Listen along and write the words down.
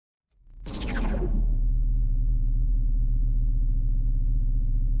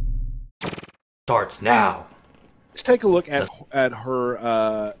starts now. Let's take a look at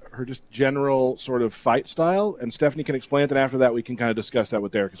her her just general sort of fight style, and Stephanie can explain it, and after that we can kind of discuss that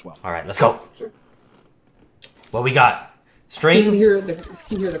with Derek as well. All right, let's go. Sure. What we got? Strings?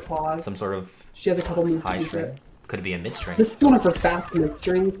 See here the claws. Some sort of she has a couple moves. High string. Could be a mid string. This is one of her fast mid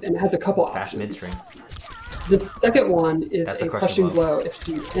strings, and it has a couple fast options. Mid string. The second one is That's a crushing blow if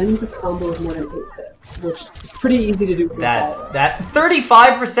she ends the combo with more than 8 hits, which is pretty easy to do. That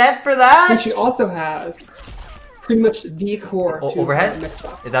 35% for that. And she also has pretty much the core to overhead.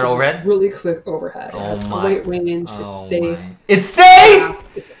 Is that overhead? Really quick overhead. Oh my! Great range. It's safe. My. It's safe.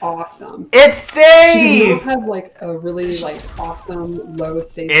 It's awesome. It's safe. She does not have like a really awesome low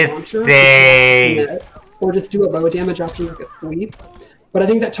safe it's launcher. Safe. Or just do a low damage option like a sweep. But I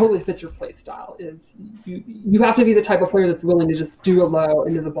think that totally fits your play style. Is you have to be the type of player that's willing to just do a low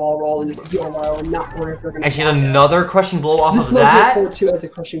into the ball roll and just deal low and not worry if they're going to. And she's another crushing blow off of that. This too as a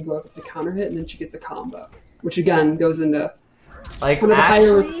crushing blow if it's a counter hit, and then she gets a combo, which again goes into kind of the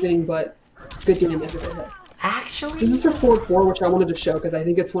higher risk thing, but good damage if it hit. Actually, this is her 4-4, which I wanted to show because I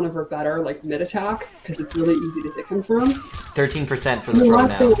think it's one of her better mid attacks because it's really easy to hit him from. 13% for the throw now. The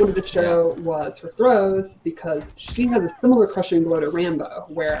last thing I wanted to show was her throws because she has a similar crushing blow to Rambo,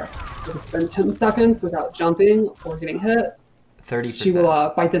 where if it's been 10 seconds without jumping or getting hit, 30%. She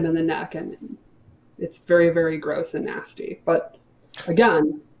will bite them in the neck, and it's very, very gross and nasty. But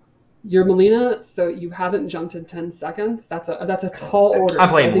again, you're Mileena, so you haven't jumped in 10 seconds. That's a tall order. I'm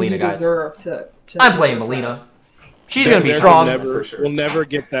playing Mileena, guys. I'm playing Mileena. She's going to be strong. We'll never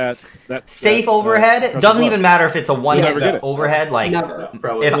get that safe overhead. It doesn't even matter if it's a one-hit overhead. Like,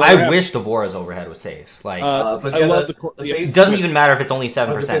 if I wish Devora's overhead was safe. Like, but I love it doesn't even matter if it's only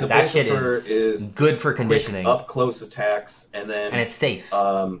 7%. That shit is good for conditioning. Up close attacks, and it's safe.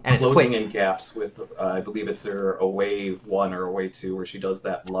 And it's closing in gaps with, I believe it's her away 1 or away 2, where she does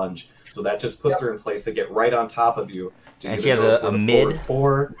that lunge. So that just puts her in place to get right on top of you. And she has a mid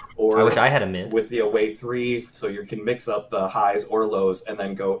 4, or I wish I had a mid with the away 3, so you can mix up the highs or lows and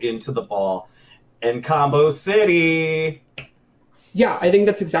then go into the ball and combo city. Yeah, I think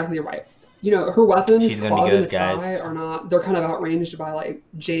that's exactly right. You know, her weapons, she's gonna be good, guys. Are not. They're kind of outranged by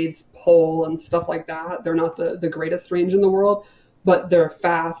Jade's pole and stuff like that. They're not the greatest range in the world, but they're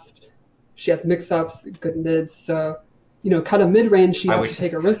fast. She has mix-ups, good mids, so. Kind of mid-range, she has to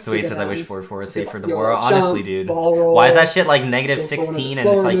take a risk. So he says, I wish 4-4 was safe for Devora. Honestly, dude. Why is that shit like -16 and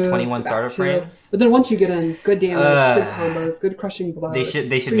it's like 21 starter frames? But then once you get in, good damage, good combos, good crushing blows. They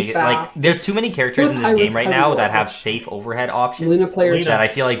should make it like there's too many characters in this game right now that have safe overhead options that I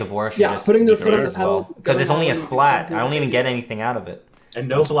feel like Devora should just putting their foot as well. Because it's only a splat. I don't even get anything out of it. And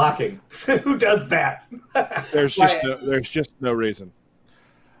no blocking. Who does that? There's just no reason.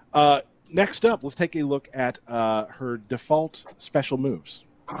 Next up, let's take a look at her default special moves.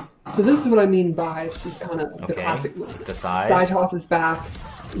 So this is what I mean by she's kind of the classic move. The size. Side tosses back,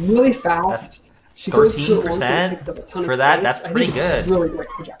 really fast. She 13% for that. That's pretty good. Really great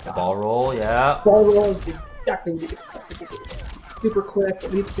projectile. Ball roll, yeah. Ball roll is exactly what you expect to do. Super quick,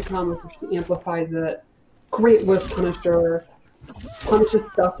 leads to combos, which amplifies it. Great whiff punisher. Punishes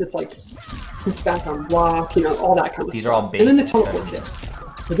stuff that's puts back on block, all that kind of stuff. These are all base. And then the teleport kit.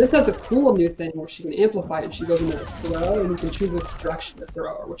 So this has a cool new thing where she can amplify it and she goes into a throw and you can choose which direction to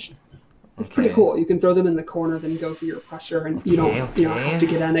throw her, which is pretty cool. You can throw them in the corner, then go for your pressure, and you don't have to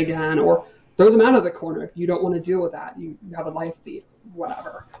get in again, or throw them out of the corner if you don't want to deal with that. You have a life lead,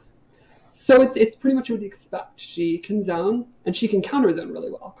 whatever. So it's pretty much what you expect. She can zone and she can counter zone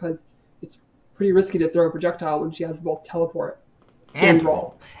really well because it's pretty risky to throw a projectile when she has both teleport and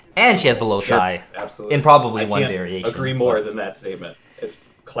roll. And she has the low psi. Absolutely. In probably one variation. Agree more than that statement. It's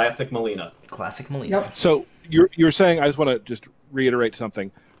classic Mileena. Classic Mileena. Yep. So you're saying, I just want to just reiterate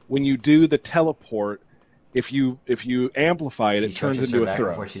something. When you do the teleport, if you amplify it, it turns into a throw.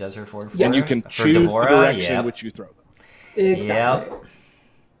 Before she does her 4-4. And you can choose the direction which you throw them. Exactly. Yep.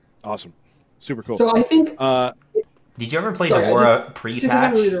 Awesome. Super cool. So I think. Did you ever play Devora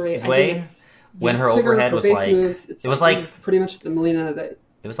pre-patch way? When her overhead was it was like pretty much the Mileena that.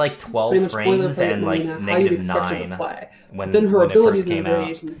 It was like 12 frames and like -9 when it first came out.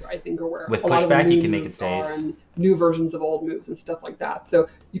 I think, are where with a lot pushback, of the you can make it safe. And new versions of old moves and stuff like that. So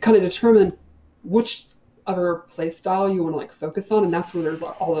you kind of determine which other play style you want to focus on, and that's where there's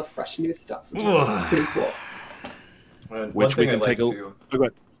all the fresh new stuff, which is pretty cool. One thing I'd like to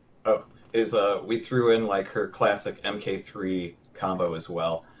is we threw in her classic MK3 combo as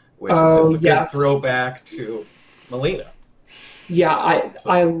well, which is just a good throwback to Mileena. Yeah,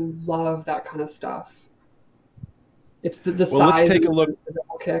 I love that kind of stuff. It's the size. Let's take a look. The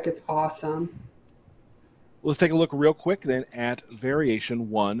kick, it's awesome. Let's take a look real quick then at variation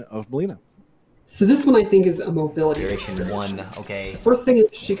 1 of Mileena. So this one I think is a mobility. Variation 1, okay. The first thing is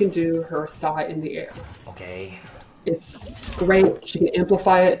she can do her Psy in the air. Okay. It's great. She can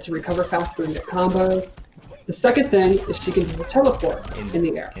amplify it to recover faster and get combos. The second thing is she can do her teleport in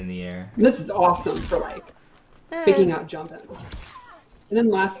the air. In the air. And this is awesome for like faking out jump ins. And then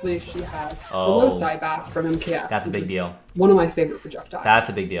lastly, she has the low side back from MK11. That's a big deal. One of my favorite projectiles. That's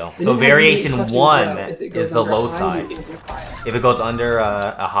a big deal. So variation 1 is the low side. If it goes under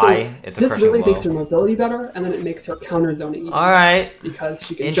a high, it's a crushing blow. This really makes her mobility better, and then it makes her counter zoning easier. Alright. Because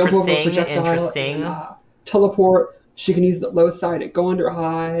she can jump over a projectile and teleport. She can use the low side and go under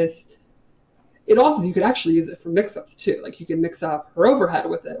highs. It also, you could actually use it for mix-ups too. Like you can mix up her overhead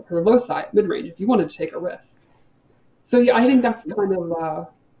with it, her low side, mid-range, if you wanted to take a risk. So yeah, I think that's kind of,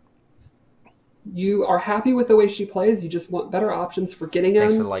 you are happy with the way she plays, you just want better options for getting in.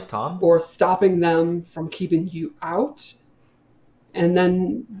 Thanks for the like, Tom. Or stopping them from keeping you out. And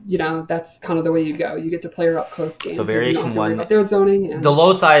then, you know, that's kind of the way you go. You get to play her up close game. So variation 1, their zoning. And the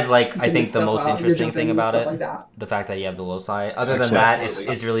low side is like, I think the most interesting thing about it. Like the fact that you have the low side. Other than that,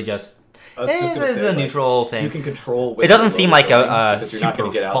 it's really just... It's a neutral thing. You can control. It doesn't seem like a super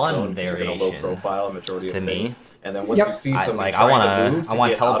fun variation low profile majority to me. And then once you see something I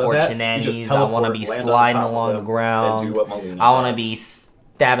want teleport shenanigans. I want to be sliding along the ground. I want to be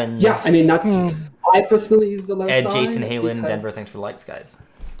stabbing. Yeah, I mean that's. I personally use the low side. Ed, Jason, Halen, Denver. Thanks for the likes, guys.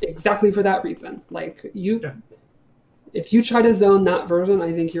 Exactly for that reason. Like you, if you try to zone that version,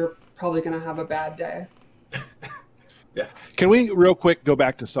 I think you're probably gonna have a bad day. Yeah. Can we real quick go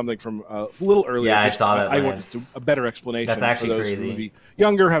back to something from a little earlier? Yeah, I saw that. I want a better explanation. That's actually for those crazy. Who may be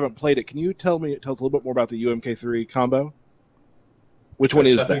younger, haven't played it. Can you tell us a little bit more about the UMK3 combo? Which one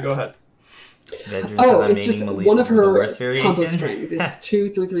is that? Go ahead. It's just one of her combo strings. It's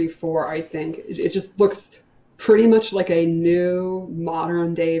 2, 3, 3, 4. I think it just looks pretty much like a new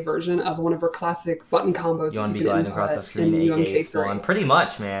modern day version of one of her classic button combos. You want to be gliding across the screen, AK spawn. Pretty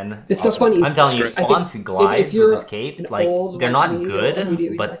much, man. It's so funny. I'm telling you, spawns glides with this cape, like they're not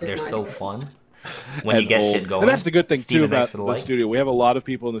good, but they're so fun when you get shit going. And that's the good thing too about the studio. We have a lot of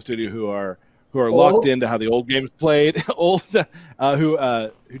people in the studio who are locked into how the old games played, who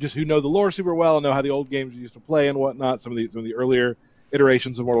know the lore super well and know how the old games used to play and whatnot. Some of the earlier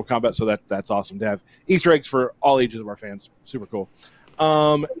iterations of Mortal Kombat, so that's awesome to have Easter eggs for all ages of our fans. Super cool.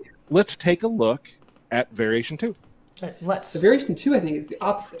 Let's take a look at Variation 2. The Variation 2, I think, is the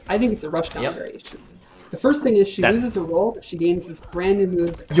opposite. I think it's a rushdown variation. The first thing is she loses a roll, but she gains this brand new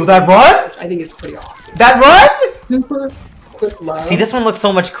move. Yo, that run? Which I think is pretty awesome. That run? Super quick low. See, this one looks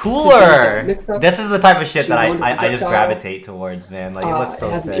so much cooler. This is the type of shit that I just gravitate towards, man. Like, it looks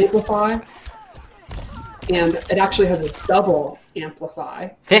so sick. An amplify. And it actually has a double amplify.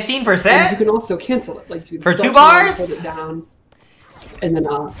 15%? And you can also cancel it. Like you can for 2 bars? Hold it down, and then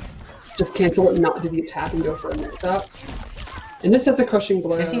just cancel it and not do the attack and go for a mix up. And this has a crushing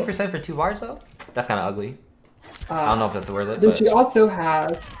blow. 15% for 2 bars though? That's kind of ugly. I don't know if that's worth it. Then she also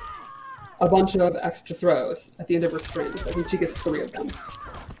has a bunch of extra throws at the end of her strings. I think she gets 3 of them.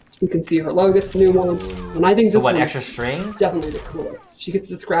 You can see her low gets a new one. And I think this one extra strings? Definitely the coolest. She gets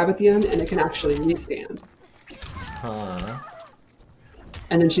this grab at the end and it can actually restand.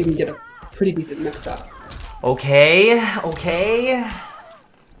 And then she can get a pretty decent mix up. Okay.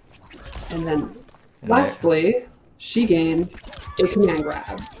 And then lastly, she gains a command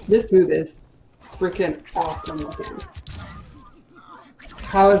grab. This move is freaking awesome looking.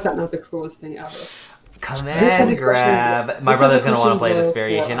 How is that not the coolest thing ever? Command grab. My brother's gonna want to play this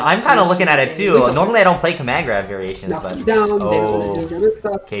variation. I'm kind of looking at it too. Normally I don't play command grab variations, but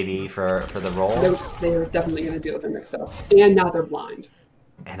KB for the roll. They're definitely gonna deal with their mix-ups, and now they're blind.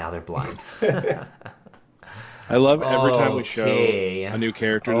 I love every time we show a new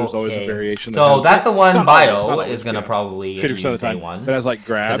character, there's always a variation. So that's the one Bio is going to probably use day one. But as like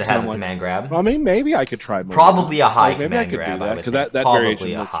grabs, because it has a command grab. Well, I mean, maybe I could try more. Probably a high maybe command I could grab. do that, because that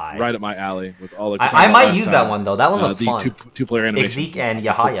variation looks right up my alley with all the. I might use that one though. That one looks fun. Two-player animation. Zeke and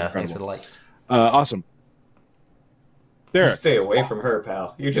Yahaya, thanks for the likes. Awesome. There. You stay away from her,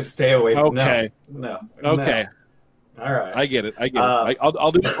 pal. You just stay away from her. No. Okay. All right. I get it.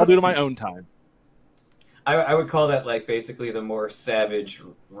 I'll do it on my own time. I would call that like basically the more savage,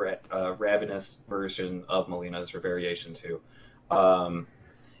 ravenous version of Mileena's Variation 2. And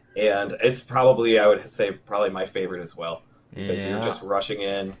it's probably, I would say, probably my favorite as well. Because you're just rushing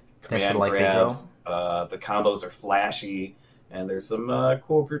in, command grabs, the combos are flashy, and there's some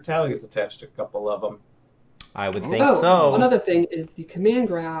cool brutalities attached to a couple of them. I would think so. One other thing is the command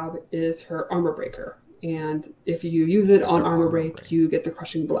grab is her armor breaker. And if you use it on armor break, you get the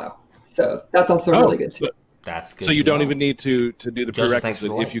crushing blow. So that's also really good too. That's good. So you don't even need to do the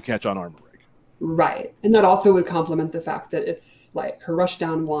prerequisite if you catch on armor break. Right. And that also would complement the fact that it's like her rush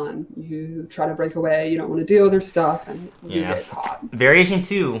down 1, you try to break away, you don't want to deal with her stuff, and you get caught. Variation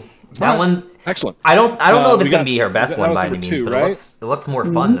 2. That one, excellent. I don't know if it's gonna be her best one by any means, but it looks more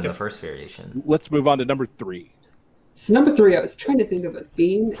fun than the first variation. Let's move on to number 3. So number 3, I was trying to think of a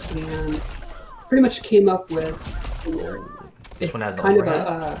theme, and pretty much came up with it's kind of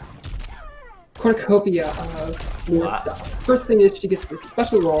a cornucopia of more stuff. First thing is she gets this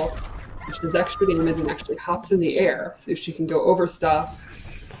special roll, which does extra damage and actually hops in the air, so she can go over stuff.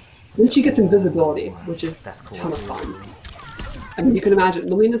 Then she gets invisibility, which is a ton of fun. I mean, you can imagine,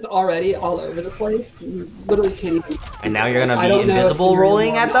 Mileena's already all over the place. You literally can't even... And now you're going to be invisible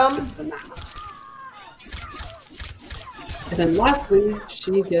rolling at them? And then lastly,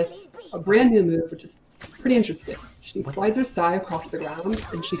 she gets a brand new move, which is pretty interesting. She slides her sai across the ground,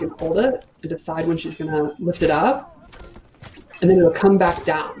 and she can hold it and decide when she's going to lift it up, and then it'll come back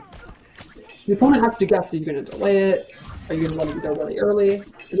down. So the opponent has to guess, are you going to delay it? Are you going to let it go really early?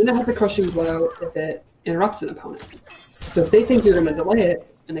 And then it has a crushing blow if it interrupts an opponent. So if they think you're going to delay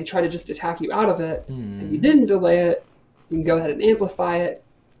it, and they try to just attack you out of it, and you didn't delay it, you can go ahead and amplify it.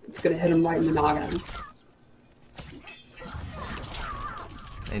 It's going to hit them right in the noggin.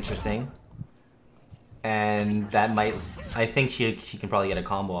 Interesting. And that might... I think she can probably get a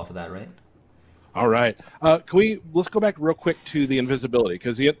combo off of that, right? All right. Let's go back real quick to the invisibility,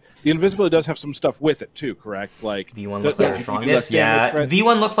 because the invisibility does have some stuff with it too, correct? Like V1 looks like the strongest. Yeah,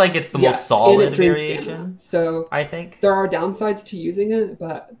 V1 looks like it's the most solid variation. So I think there are downsides to using it,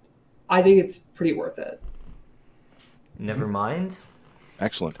 but I think it's pretty worth it. Never mind.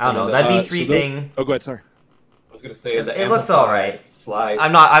 Excellent. I don't know that V3 thing. Oh, go ahead. Sorry. I was going to say it looks all right.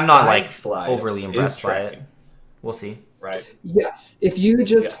 I'm not like overly impressed by it. We'll see. Right. Yes. If you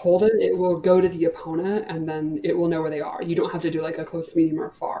just hold it, it will go to the opponent, and then it will know where they are. You don't have to do like a close, medium, or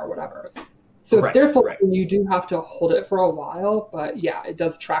far, or whatever. So if they're full, you do have to hold it for a while, but yeah, it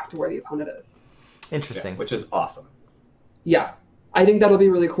does track to where the opponent is. Interesting. Yeah, which is awesome. Yeah. I think that'll be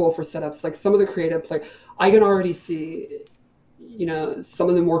really cool for setups. Like some of the creative players, I can already see, some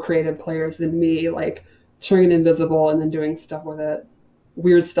of the more creative players than me, like turning it invisible and then doing stuff with it.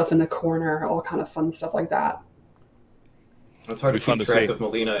 Weird stuff in the corner, all kind of fun stuff like that. It's hard to keep track of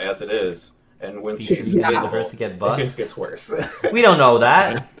Mileena as it is, and when she's invisible, to get buffed. It just gets worse. We don't know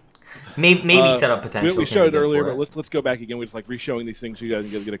that. Maybe set up potential. We showed it earlier, but let's go back again. We're just like re-showing these things so you guys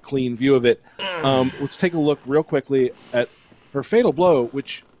can get a clean view of it. Let's take a look real quickly at her fatal blow,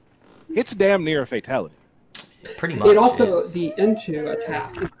 which it's damn near a fatality. Pretty much. It also, the into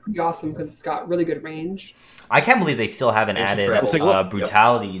attack is pretty awesome because it's got really good range. I can't believe they still haven't added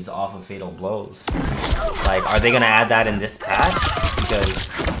brutalities off of fatal blows. Like, are they going to add that in this patch?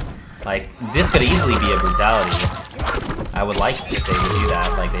 Because, like, this could easily be a brutality. I would like if they would do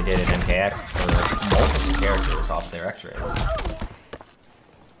that, like they did in MKX for multiple characters off their X-rays.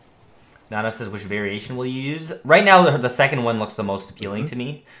 Nana says, which variation will you use? Right now, the second one looks the most appealing to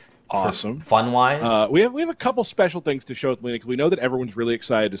me. Awesome. Fun-wise. We have a couple special things to show with Mileena, because we know that everyone's really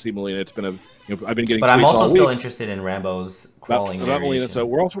excited to see Mileena. It's been I've been getting. But I'm also still interested in Rambo's crawling about Mileena. So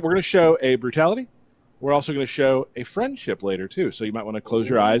we're going to show a brutality. We're also going to show a friendship later too. So you might want to close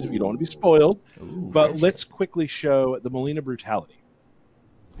your eyes if you don't want to be spoiled. Ooh, but let's quickly show the Mileena brutality.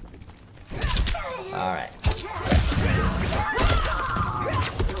 All right.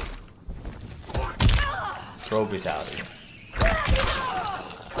 Throw brutality.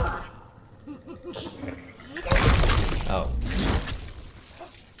 Oh.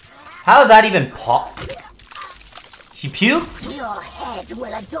 How is that even pop? She puked? Your head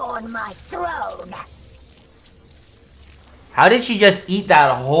will adorn my throne. How did she just eat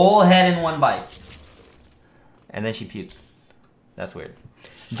that whole head in one bite? And then she puked. That's weird.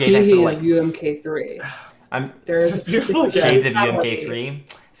 Jay next to like UMK3. There's just beautiful shades of UMK3.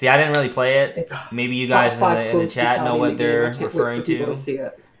 See, I didn't really play it. Maybe you guys in the chat know what they're referring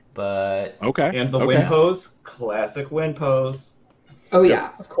to. But okay. And the win pose, classic win pose. Oh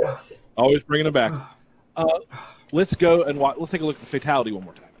yeah, of course. Always bringing it back. Let's go and let's take a look at the fatality one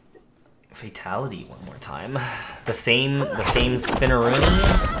more time. Fatality one more time. The same spinneroonie.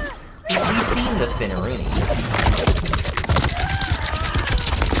 We've seen the spinneroonie.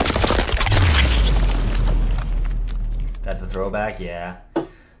 That's a throwback, yeah.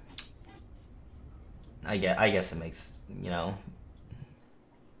 I guess it makes,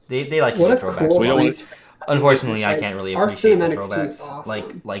 They like to do throwbacks. Cool Unfortunately, I can't really appreciate the throwbacks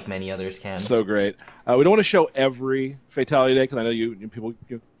awesome. like many others can. So great. We don't want to show every fatality day because I know people.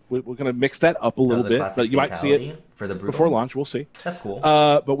 We're going to mix that up a little bit, but you might see it for the before launch. We'll see. That's cool.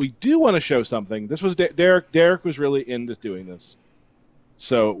 But we do want to show something. This was Derek. Derek was really into doing this.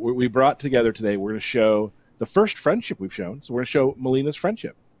 So we brought together today. We're going to show the first friendship we've shown. So we're going to show Mileena's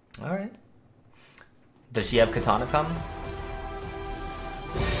friendship. All right. Does she have katana come?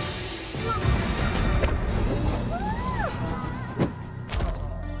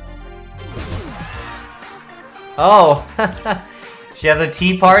 Oh, she has a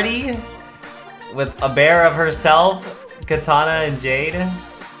tea party with a bear of herself, Katana and Jade.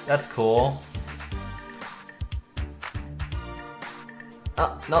 That's cool.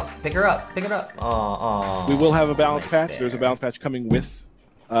 Oh, no, pick her up, pick it up. Oh, we will have a balance nice patch. bear. There's a balance patch coming with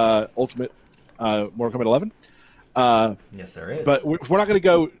Ultimate Mortal Kombat 11. Yes, there is. But we're not going to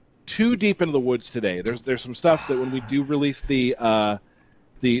go too deep into the woods today. There's some stuff that when we do release the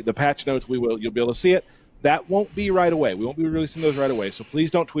patch notes, you'll be able to see it. That won't be right away. We won't be releasing those right away. So please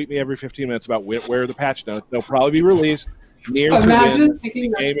don't tweet me every 15 minutes about where the patch notes. They'll probably be released near to when the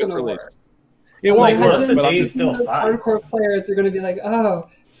game is released. It won't work, but I'm just still hardcore players are going to be like, "Oh,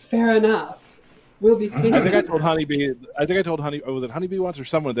 fair enough. We'll be patient." I think I told Honeybee. Was it Honeybee once or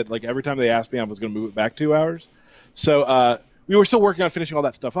someone that like every time they asked me, I was going to move it back 2 hours. So we were still working on finishing all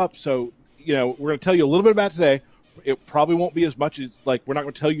that stuff up. So we're going to tell you a little bit about it today. It probably won't be as much as we're not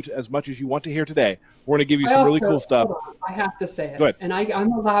going to tell you as much as you want to hear today. We're going to give you some really cool stuff. Hold on. I have to say it. Go ahead. And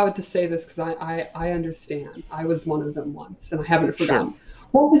I'm allowed to say this because I understand. I was one of them once, and I haven't forgotten. Sure.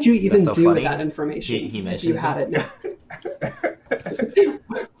 What would you even so do funny. with that information if you had it now?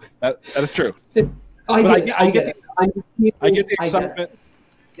 That is true. I get the excitement.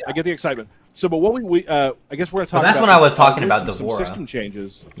 I get the excitement. So, but what I guess we're going to talk about. That's when I was talking about some Devora. System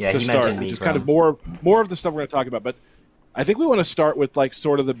changes. Yeah, to he start, mentioned me. Which is kind of more of the stuff we're going to talk about. But I think we want to start with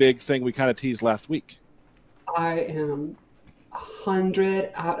sort of the big thing we kind of teased last week. I am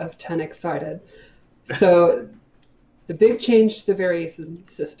 100 out of 10 excited. So the big change to the variation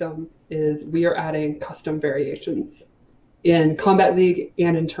system is we are adding custom variations in Combat League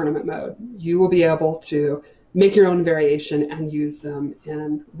and in tournament mode. You will be able to make your own variation and use them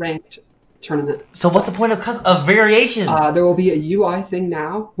in ranked tournament. So what's the point of variations? There will be a UI thing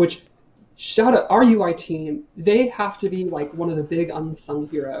now, which shout out our UI team. They have to be like one of the big unsung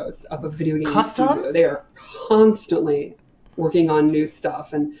heroes of a video game studio. They are constantly working on new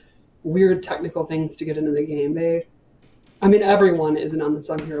stuff and weird technical things to get into the game. Everyone is an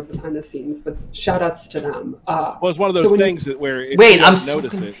unsung hero behind the scenes, but shout outs to them. Well, it's one of those things where if wait, you I'm don't so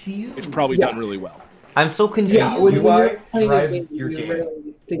notice confused. it's probably done really well. I'm so confused. Yeah, when you're playing drives a game, your you game.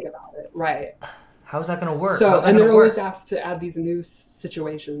 really think about it, right? How's that going to work? So, and they're always asked to add these new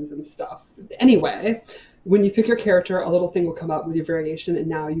situations and stuff. Anyway, when you pick your character, a little thing will come up with your variation, and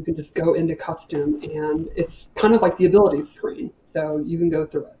now you can just go into custom, and it's kind of like the abilities screen, so you can go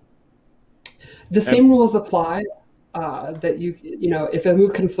through it. The same rules apply. That if a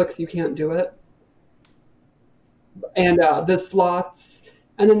move conflicts, you can't do it. And the slots,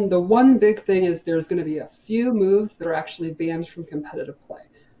 and then the one big thing is there's going to be a few moves that are actually banned from competitive play.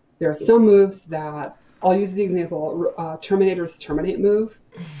 There are some moves that, I'll use the example, Terminator's Terminate move,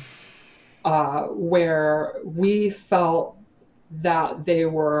 where we felt that they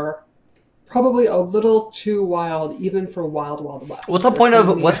were probably a little too wild, even for Wild Wild West. What's the point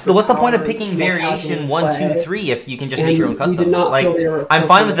of picking variation 1, 2, 3 if you can just make your own customs? Like, I'm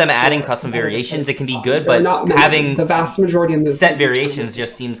fine with them adding custom variations. It can be good, but having the vast majority of moves set variations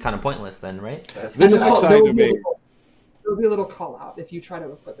just seems kind of pointless then, right? This is exciting to me. There'll be a little call out if you try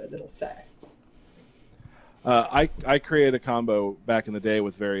to equip it. It'll say. I created a combo back in the day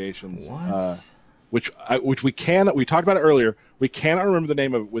with variations, which we talked about it earlier. We cannot remember the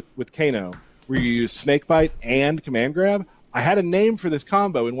name of it with Kano, where you use Snakebite and Command Grab. I had a name for this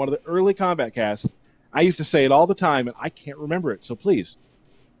combo in one of the early combat casts. I used to say it all the time, and I can't remember it. So please,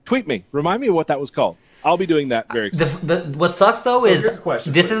 tweet me. Remind me of what that was called. I'll be doing that very soon. What sucks though is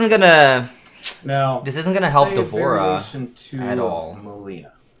this isn't gonna help Devora at all.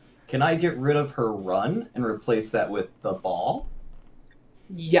 Mileena. Can I get rid of her run and replace that with the ball?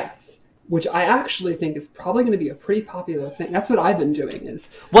 Yes, which I actually think is probably going to be a pretty popular thing. That's what I've been doing. Is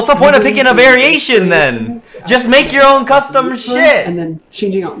what's the point of picking a variation then? Just make your own custom shit. And then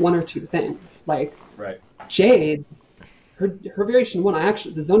changing out one or two things. Like Jade, her variation one,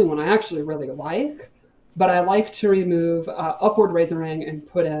 the zoning one, I actually really like. But I like to remove upward Razorang and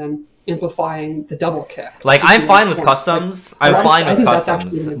put in amplifying the double kick. Like, I'm fine with customs. I'm fine with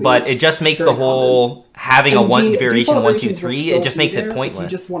customs, but it just makes the whole having a variation 1, 2, 3. It just makes it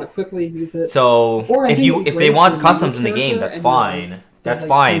pointless. You just want to quickly use it. So if they want customs in the game, that's fine. That's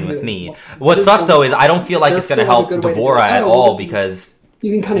fine with me. What sucks though is I don't feel like it's gonna help Devora at all because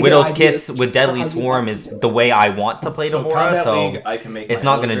you can kind of Widow's Kiss with Deadly Swarm is the way I want to play D'Vorah, so League, I can make it's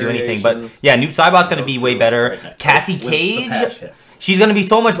not going to do anything. But yeah, Newt Saibot's going to be way better. Right, Cassie Cage, she's going to be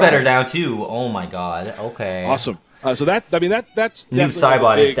so much better now too. Oh my god. Okay. Awesome. So that's Newt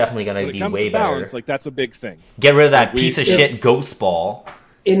Saibot is definitely going to be way better. Like that's a big thing. Get rid of that piece of shit Ghost Ball.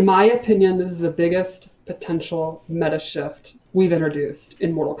 In my opinion, this is the biggest potential meta shift we've introduced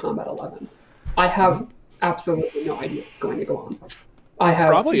in Mortal Kombat 11. I have absolutely no idea what's going to go on. I have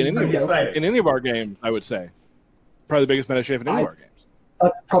probably in any of our games, I would say. Probably the biggest meta shift in any of our games.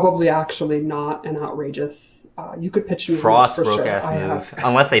 That's probably actually not an outrageous. You could pitch me Frost broke ass move.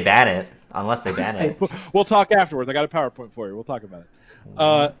 Unless they ban it. We'll talk afterwards. I got a PowerPoint for you. We'll talk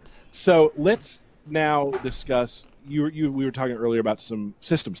about it. So let's now discuss. We were talking earlier about some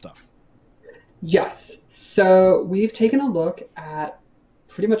system stuff. Yes. So we've taken a look at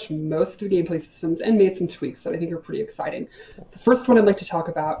pretty much most of the gameplay systems and made some tweaks that I think are pretty exciting. The first one I'd like to talk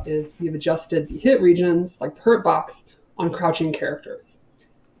about is we've adjusted the hit regions, like the hurt box, on crouching characters.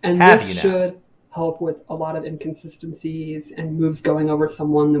 And this should help with a lot of inconsistencies and moves going over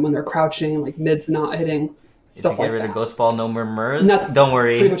someone when they're crouching, like mids not hitting, stuff like that. If you get rid of Ghost Ball, no more Murs? Don't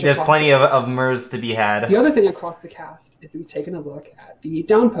worry, there's plenty of Murs to be had. The other thing across the cast is we've taken a look at the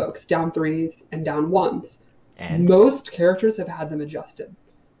down pokes, down threes, and down ones. And most characters have had them adjusted.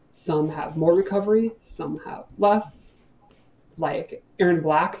 Some have more recovery, some have less. Like Aaron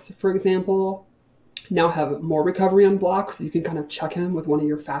Black's, for example, now have more recovery on blocks, so you can kind of check him with one of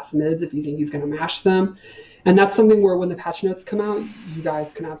your fast mids if you think he's going to mash them. And that's something where when the patch notes come out, you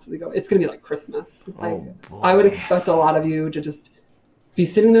guys can absolutely go. It's going to be like Christmas. I would expect a lot of you to just be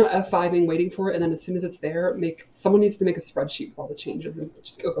sitting there at F5ing, waiting for it, and then as soon as it's there, someone needs to make a spreadsheet with all the changes and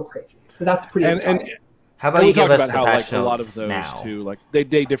just go crazy. So that's pretty exciting. How about you give us the how, patch a lot of notes those now? too, like they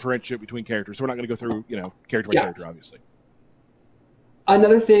differentiate between characters. So we're not going to go through, character by character, obviously.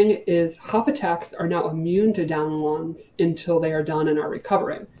 Another thing is hop attacks are now immune to down ones until they are done and are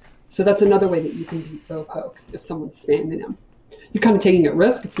recovering. So that's another way that you can beat bow pokes if someone's spamming them. You're kind of taking a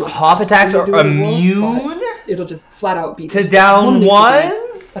risk. It's not hop attacks are immune? It'll just flat out beat to down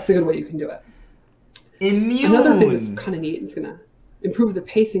ones? That's a good way you can do it. Immune. Another thing that's kind of neat and is going to improve the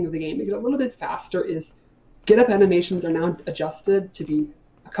pacing of the game, make it a little bit faster, is get up animations are now adjusted to be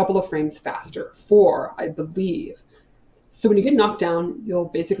a couple of frames faster. 4, I believe. So when you get knocked down, you'll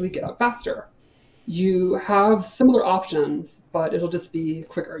basically get up faster. You have similar options, but it'll just be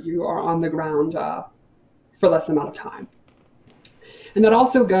quicker. You are on the ground for less amount of time. And that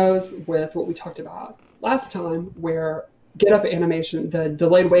also goes with what we talked about last time, where get up animation, the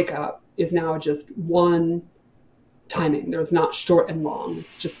delayed wake up is now just one timing. There's not short and long.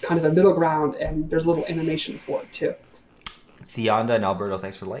 It's just kind of a middle ground, and there's a little animation for it too. Sionda and Alberto,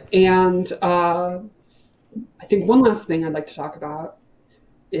 thanks for likes. And I think one last thing I'd like to talk about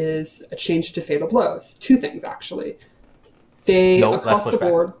is a change to fatal blows. 2 things, actually. Across the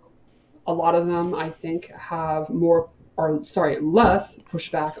board, a lot of them, I think, have less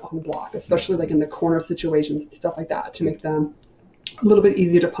pushback on the block, especially like in the corner situations and stuff like that, to make them a little bit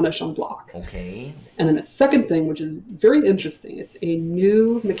easier to punish on block. Okay. And then the second thing, which is very interesting, it's a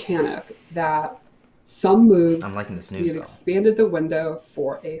new mechanic that some moves, I'm liking this news, we've expanded the window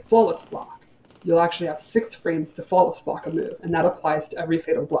for a flawless block. You'll actually have 6 frames to flawless block a move, and that applies to every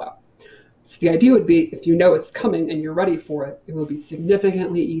fatal blow. So the idea would be, if you know it's coming and you're ready for it, it will be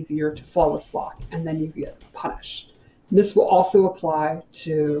significantly easier to flawless block, and then you get punished. And this will also apply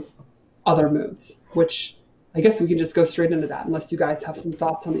to other moves, which I guess we can just go straight into that, unless you guys have some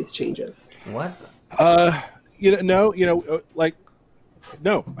thoughts on these changes. What? No,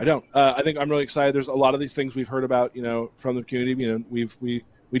 I don't. I think I'm really excited. There's a lot of these things we've heard about, from the community.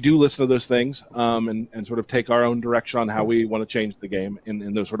 We do listen to those things and sort of take our own direction on how we want to change the game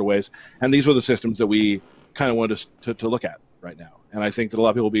in those sort of ways. And these are the systems that we kind of wanted to look at right now. And I think that a lot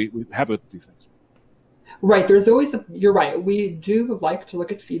of people will be happy with these things. Right. You're right. We do like to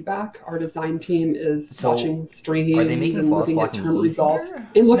look at feedback. Our design team is watching streams and looking at term results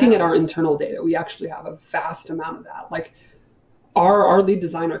and looking at our internal data. We actually have a vast amount of that. Like, our lead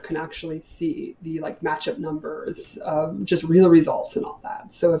designer can actually see the matchup numbers, just real results and all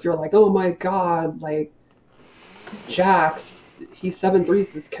that. So if you're like, oh my god, Jax, he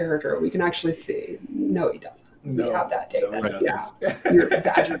 7-3s this character, we can actually see. No, he doesn't. We have that data. You're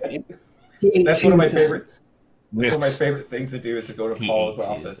exaggerating. That's one of my favorite. One of my favorite things to do is to go to Paul's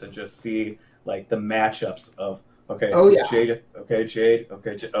office and just see the matchups of Jade, Jade,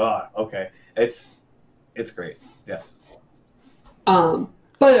 okay. It's great. Yes.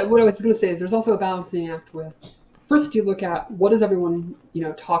 But what I was going to say is there's also a balancing act with, first you look at what is everyone,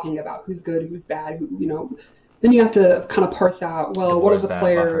 talking about, who's good, who's bad, then you have to kind of parse out, well, what are the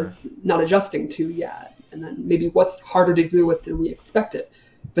players not adjusting to yet? And then maybe what's harder to deal with than we expected.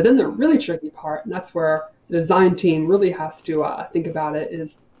 But then the really tricky part, and that's where the design team really has to think about it,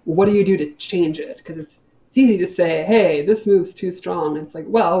 is what do you do to change it? Because it's easy to say, hey, this move's too strong. And it's like,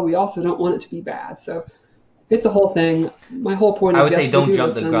 well, we also don't want it to be bad. So it's a whole thing. My whole point is, I would say don't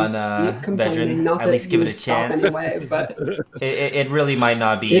jump the gun, Vedran. At least give it a chance. Anyway, but it really might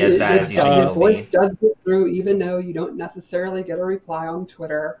not be as bad as you think it'll be. Your voice does get through, even though you don't necessarily get a reply on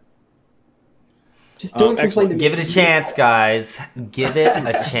Twitter. Just don't complain to me. Give it a chance, guys. Give it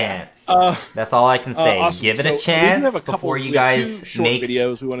a chance. That's all I can say. Awesome. Give it a chance before you guys make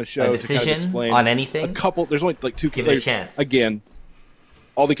videos we want to show a decision on anything. A couple. There's only like 2. Give it a chance. Again,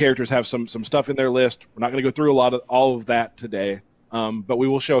 all the characters have some stuff in their list. We're not going to go through all of that today, but we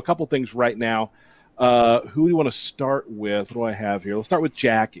will show a couple things right now. Who do we want to start with? What do I have here? Let's start with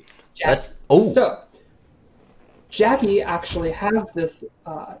Jackie. So Jackie actually has this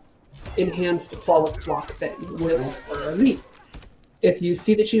enhanced flawless block thing with her leap. If you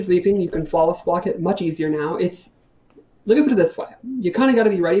see that she's leaping, you can flawless block it much easier now. Look at it this way. You kind of got to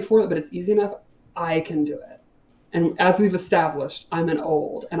be ready for it, but it's easy enough. I can do it. And as we've established, I'm an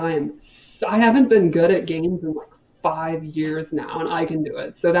old, and I haven't been good at games in like 5 years now, and I can do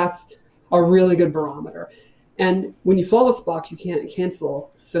it. So that's a really good barometer. And when you flawless block, you can't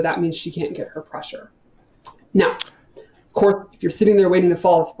cancel, so that means she can't get her pressure. Now, of course, if you're sitting there waiting to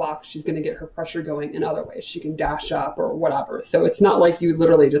flawless block, she's going to get her pressure going in other ways. She can dash up or whatever. So it's not like you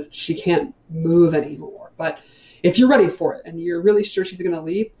literally she can't move anymore. But if you're ready for it and you're really sure she's going to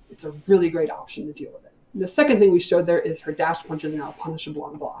leap, it's a really great option to deal with it. The second thing we showed there is her dash punch is now punishable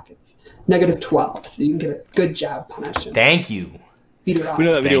on block. It's -12, so you can get a good jab punish. Thank you. Beat her off. We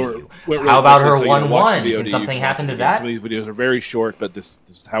know that video. How about her 1-1? Can something happen to that? Some of these videos are very short, but this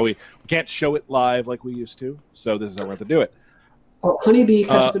is how we can't show it live like we used to. So this is how we're going to do it. Honeybee,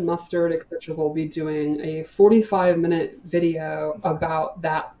 Ketchup, and Mustard, etc. will be doing a 45-minute video about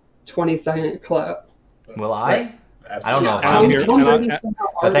that 20-second clip. Will I? I don't know if I'm here.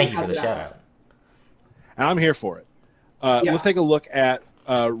 But thank you for the shout out. And I'm here for it. Let's take a look at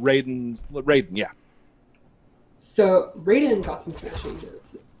Raiden. Yeah. So Raiden got some command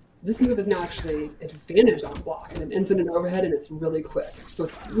changes. This move is now actually advantage on block, and it ends in an overhead, and it's really quick. So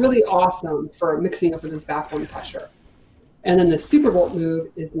it's really awesome for mixing up with his back one pressure. And then the Super Volt move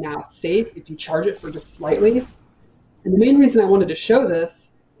is now safe if you charge it for just slightly. And the main reason I wanted to show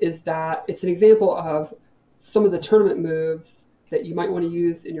this is that it's an example of some of the tournament moves that you might want to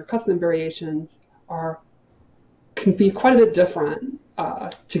use in your custom variations can be quite a bit different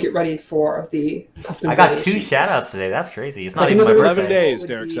to get ready for the custom. I got 2 shout-outs today. That's crazy. It's not like even my birthday. 11 days,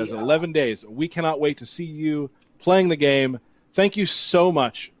 Derek says. 11 days. We cannot wait to see you playing the game. Thank you so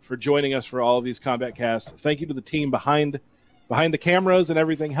much for joining us for all of these combat casts. Thank you to the team behind the cameras and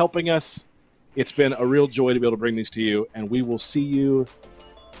everything helping us. It's been a real joy to be able to bring these to you, and we will see you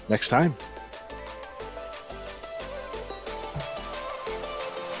next time.